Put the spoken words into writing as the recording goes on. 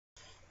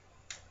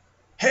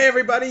Hey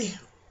everybody,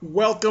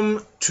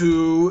 welcome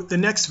to the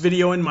next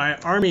video in my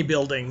army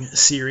building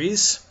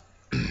series.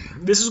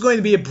 This is going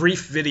to be a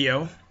brief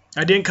video.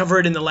 I didn't cover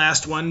it in the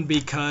last one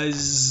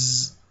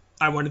because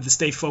I wanted to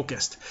stay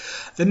focused.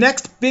 The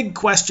next big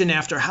question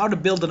after how to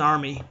build an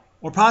army,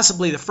 or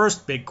possibly the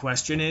first big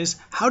question, is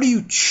how do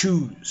you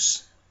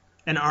choose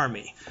an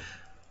army?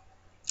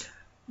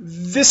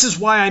 This is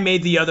why I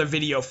made the other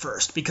video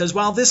first, because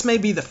while this may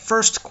be the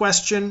first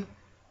question,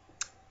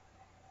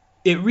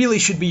 it really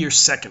should be your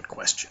second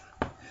question.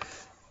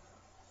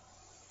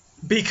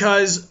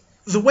 Because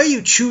the way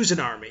you choose an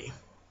army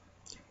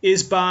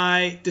is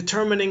by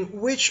determining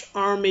which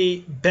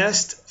army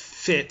best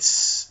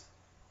fits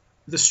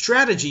the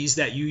strategies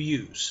that you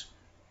use,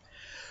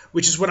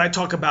 which is what I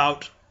talk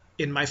about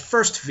in my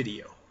first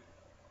video.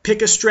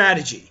 Pick a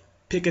strategy,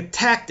 pick a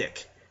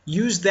tactic,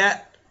 use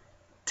that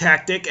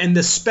tactic and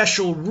the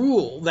special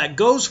rule that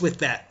goes with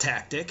that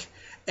tactic,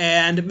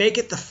 and make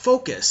it the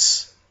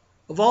focus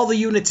of all the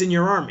units in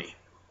your army.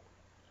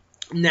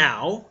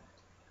 Now,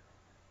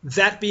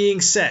 that being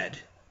said,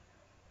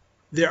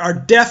 there are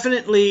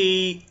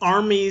definitely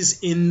armies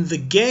in the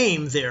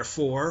game,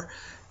 therefore,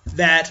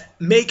 that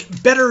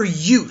make better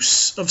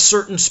use of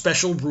certain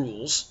special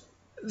rules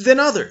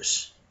than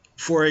others.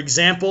 For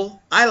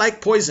example, I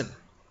like poison.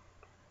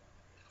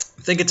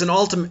 I think it's an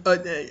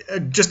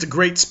just a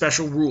great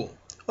special rule.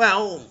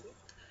 Well,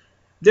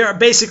 there are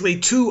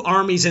basically two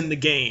armies in the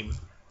game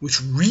which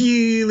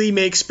really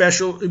make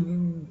especially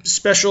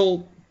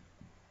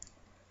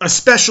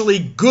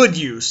good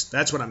use,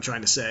 that's what I'm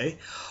trying to say,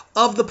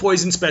 of the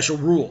poison special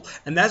rule.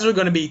 And that's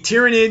going to be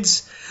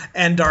Tyranids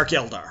and Dark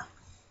Eldar.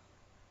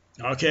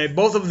 Okay,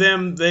 both of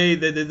them, I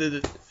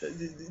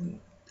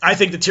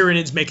think the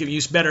Tyranids make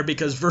use better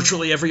because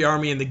virtually every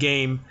army in the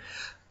game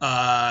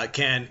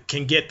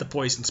can get the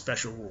poison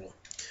special rule.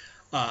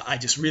 I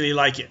just really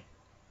like it.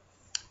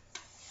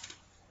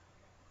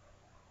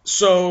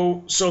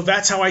 So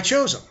that's how I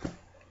chose them.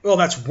 Well,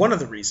 that's one of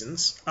the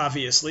reasons,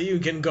 obviously. You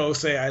can go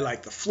say, I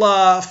like the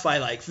fluff, I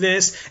like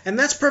this, and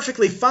that's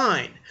perfectly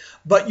fine.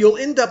 But you'll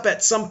end up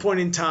at some point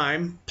in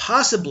time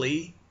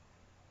possibly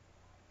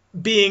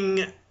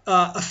being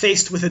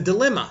faced with a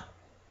dilemma,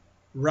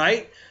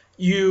 right?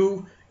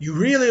 You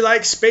really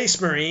like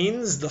Space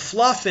Marines, the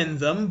fluff in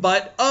them,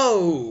 but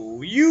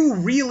oh, you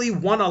really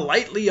want a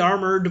lightly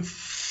armored,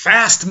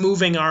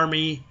 fast-moving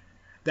army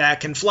that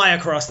can fly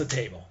across the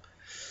table.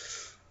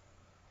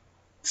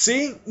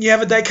 See, you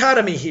have a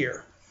dichotomy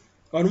here.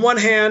 On one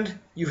hand,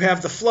 you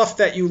have the fluff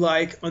that you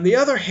like. On the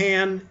other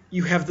hand,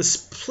 you have the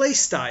play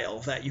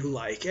style that you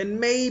like. And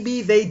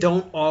maybe they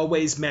don't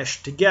always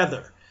mesh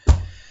together.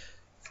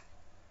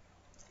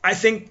 I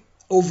think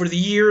over the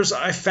years,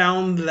 I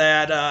found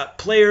that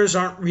players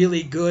aren't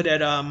really good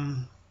at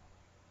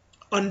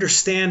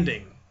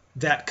understanding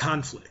that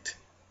conflict.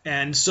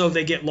 And so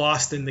they get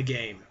lost in the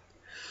game.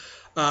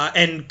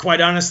 And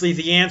quite honestly,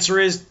 the answer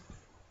is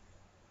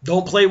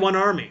don't play one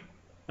army.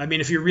 I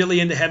mean, if you're really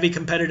into heavy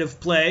competitive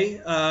play,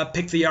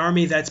 pick the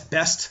army that's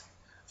best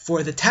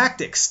for the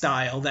tactic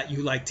style that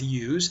you like to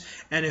use.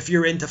 And if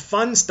you're into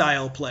fun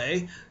style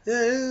play,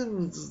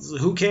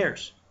 who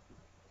cares?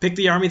 Pick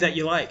the army that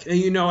you like.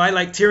 You know, I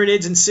like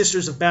Tyranids and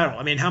Sisters of Battle.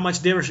 I mean, how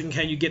much difference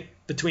can you get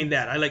between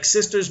that? I like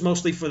Sisters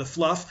mostly for the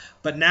fluff,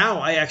 but now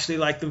I actually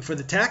like them for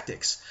the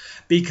tactics.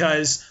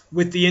 Because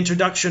with the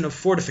introduction of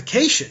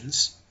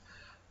fortifications,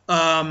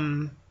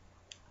 the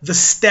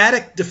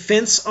static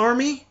defense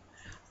army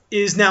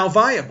is now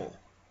viable.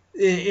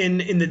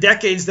 In the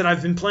decades that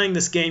I've been playing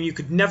this game, you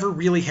could never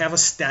really have a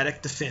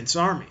static defense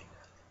army.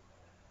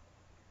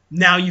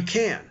 Now you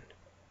can.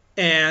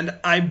 And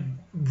I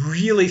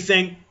really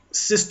think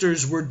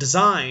Sisters were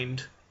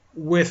designed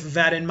with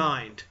that in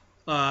mind.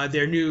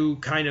 Their new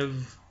kind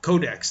of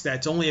codex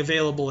that's only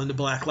available in the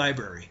Black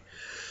Library.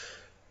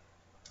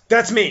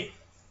 That's me.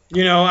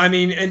 You know, I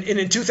mean, in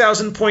a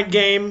 2,000-point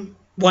game,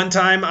 one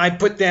time I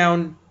put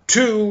down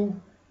 2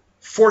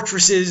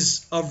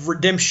 Fortresses of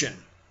Redemption,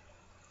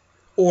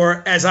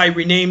 or as I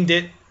renamed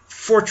it,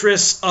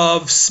 Fortress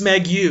of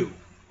Smeg-U.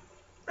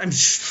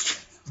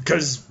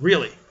 Because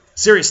really,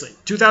 seriously,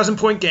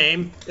 2,000-point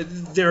game,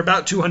 they're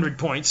about 200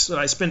 points, so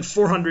I spent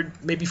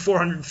 400, maybe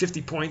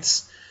 450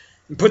 points,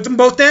 and put them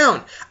both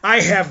down.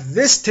 I have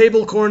this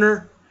table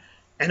corner,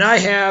 and I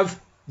have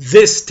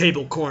this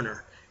table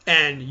corner,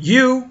 and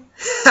you,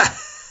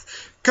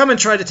 come and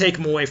try to take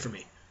them away from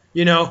me.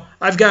 You know,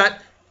 I've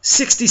got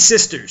 60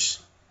 Sisters.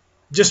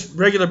 Just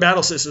regular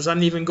battle sisters. I'm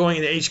not even going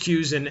into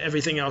HQs and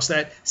everything else.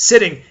 That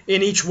sitting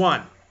in each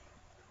one.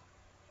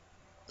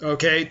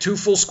 Okay, 2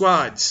 full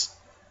squads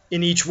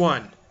in each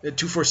one.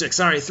 2, 4, 6.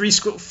 Sorry,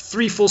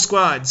 3 full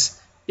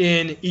squads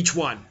in each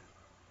one.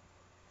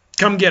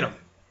 Come get them.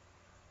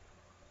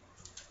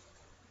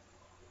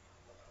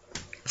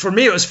 For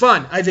me, it was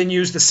fun. I then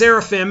used the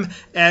Seraphim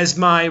as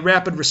my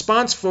rapid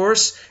response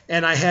force,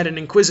 and I had an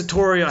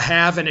inquisitorial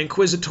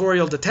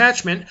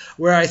detachment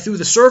where I threw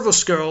the Servo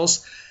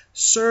Skulls.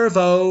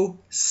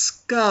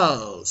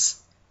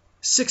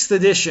 6th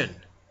edition.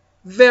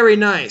 Very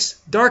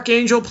nice. Dark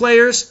Angel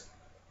players,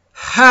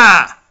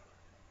 ha!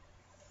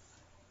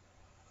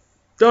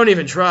 Don't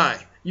even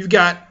try. You've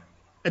got,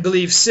 I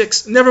believe,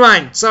 6. Never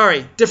mind.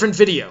 Sorry. Different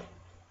video.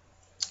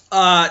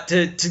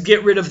 To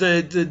get rid of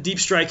the deep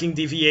striking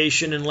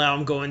deviation and allow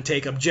them go and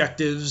take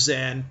objectives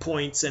and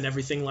points and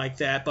everything like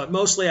that. But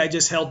mostly I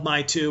just held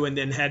my 2 and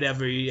then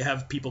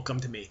have people come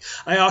to me.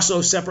 I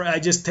also I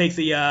just take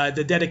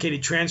the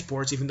dedicated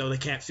transports, even though they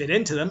can't fit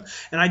into them,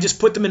 and I just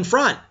put them in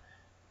front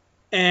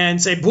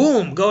and say,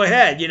 boom, go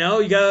ahead. You know,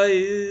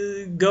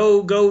 you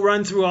go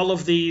run through all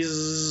of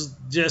these,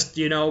 just,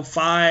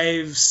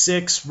 5,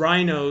 6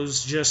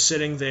 rhinos just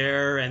sitting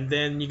there, and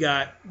then you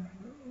got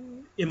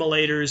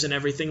immolators and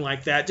everything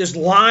like that, just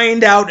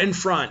lined out in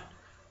front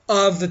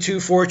of the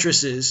 2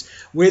 fortresses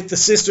with the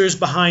sisters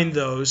behind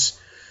those.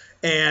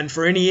 And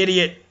for any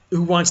idiot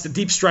who wants to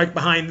deep strike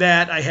behind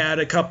that, I had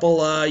a couple,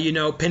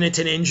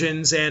 Penitent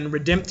Engines and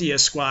Redemptia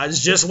squads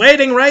just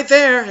waiting right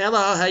there.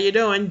 Hello, how you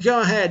doing? Go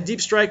ahead,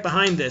 deep strike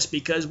behind this,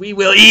 because we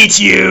will eat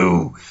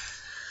you.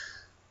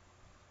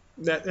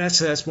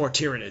 That's more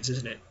Tyranids,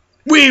 isn't it?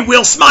 We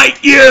will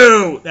smite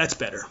you. That's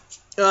better.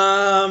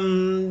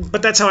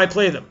 But that's how I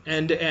play them,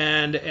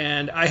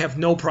 and I have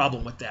no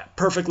problem with that.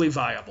 Perfectly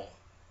viable.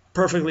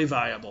 Perfectly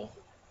viable.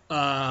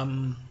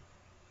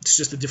 It's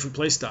just a different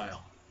play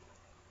style.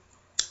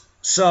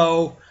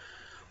 So,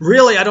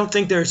 really, I don't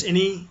think there's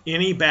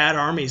any bad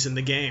armies in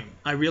the game.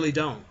 I really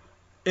don't.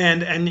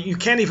 And you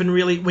can't even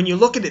really, when you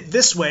look at it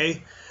this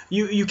way,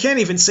 you can't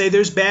even say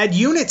there's bad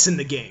units in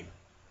the game.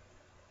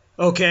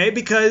 Okay,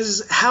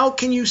 because how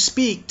can you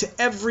speak to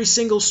every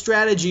single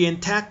strategy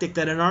and tactic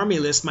that an army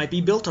list might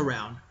be built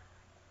around?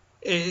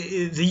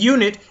 The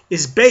unit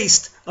is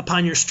based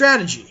upon your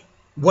strategy,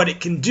 what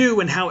it can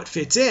do and how it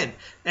fits in.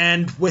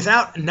 And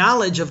without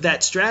knowledge of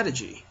that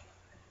strategy,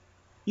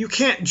 you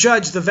can't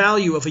judge the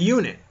value of a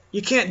unit.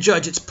 You can't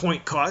judge its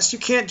point cost. You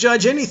can't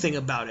judge anything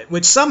about it,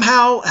 which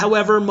somehow,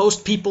 however,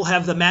 most people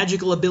have the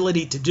magical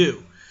ability to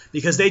do,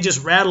 because they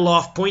just rattle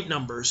off point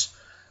numbers,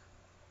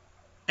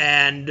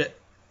 and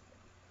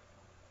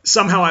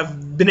somehow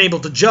I've been able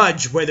to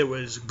judge whether it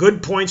was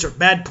good points or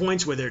bad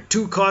points, whether they're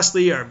too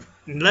costly or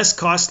less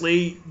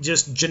costly,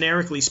 just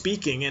generically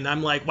speaking. And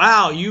I'm like,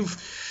 wow,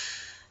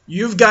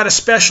 you've got a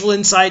special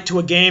insight to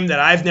a game that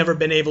I've never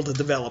been able to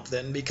develop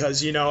then,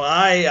 because,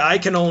 I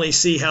can only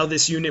see how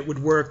this unit would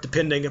work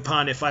depending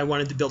upon if I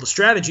wanted to build a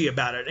strategy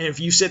about it. And if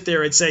you sit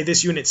there and say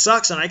this unit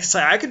sucks, and I could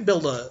say I could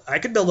build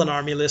an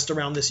army list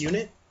around this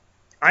unit.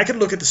 I could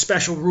look at the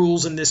special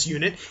rules in this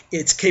unit,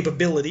 its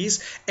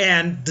capabilities,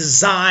 and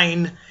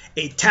design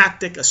a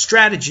tactic, a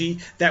strategy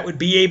that would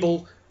be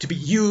able to be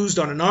used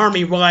on an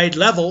army-wide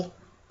level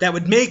that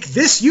would make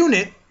this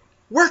unit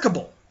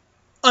workable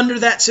under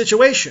that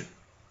situation.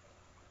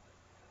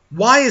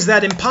 Why is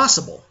that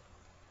impossible?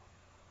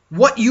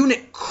 What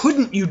unit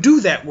couldn't you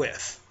do that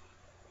with?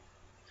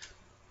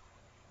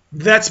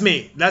 That's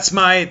me. That's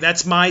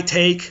my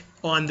take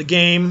on the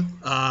game.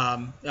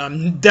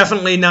 I'm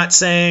definitely not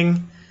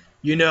saying,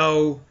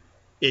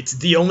 it's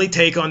the only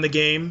take on the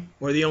game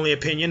or the only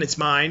opinion. It's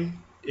mine.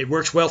 It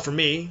works well for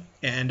me,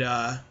 and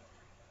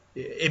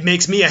it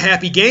makes me a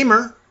happy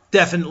gamer,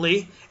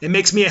 definitely. It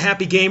makes me a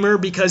happy gamer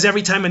because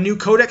every time a new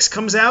codex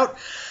comes out,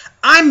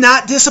 I'm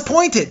not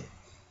disappointed.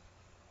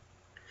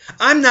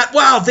 I'm not,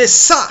 wow, this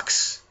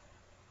sucks.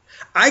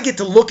 I get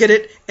to look at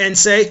it and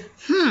say,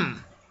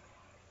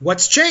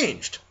 what's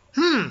changed?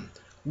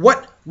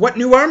 What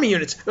new army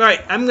units? All right,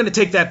 I'm going to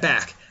take that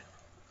back.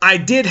 I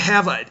did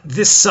have a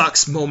this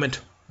sucks moment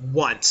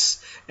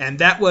once, and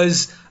that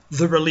was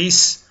the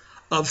release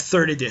of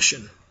 3rd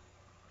edition.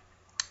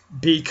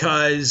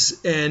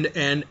 Because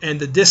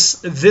the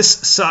this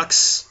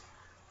sucks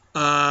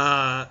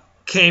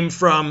came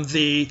from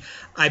the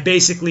I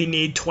basically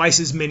need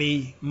twice as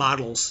many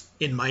models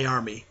in my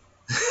army.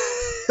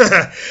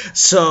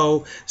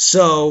 so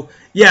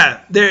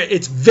yeah,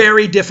 it's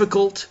very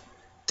difficult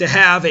to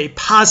have a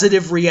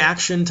positive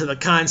reaction to the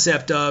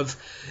concept of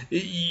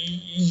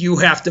you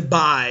have to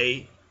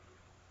buy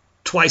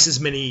twice as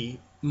many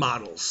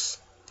models.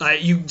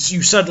 You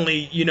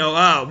suddenly,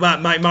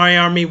 my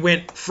army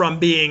went from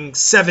being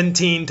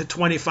 17 to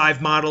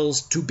 25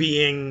 models to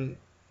being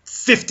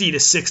 50 to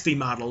 60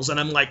 models. And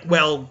I'm like,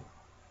 well,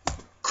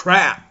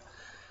 crap,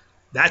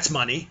 that's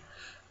money.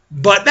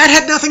 But that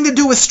had nothing to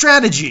do with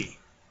strategy.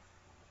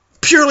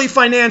 Purely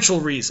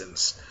financial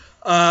reasons.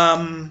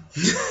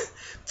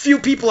 Few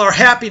people are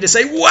happy to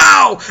say,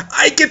 wow,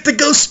 I get to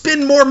go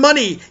spend more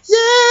money.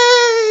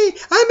 Yay,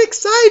 I'm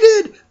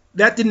excited.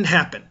 That didn't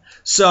happen.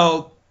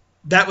 So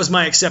that was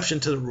my exception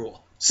to the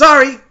rule.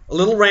 Sorry, a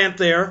little rant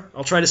there.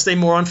 I'll try to stay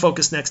more on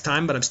focus next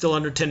time, but I'm still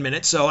under 10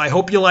 minutes. So I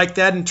hope you like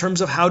that in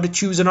terms of how to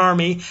choose an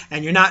army,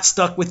 and you're not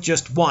stuck with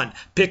just one.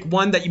 Pick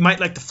one that you might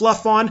like to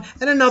fluff on,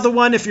 and another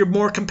one, if you're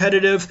more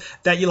competitive,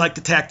 that you like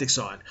the tactics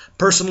on.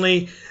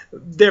 Personally,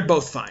 they're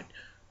both fine.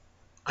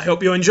 I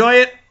hope you enjoy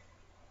it.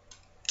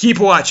 Keep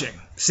watching.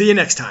 See you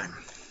next time.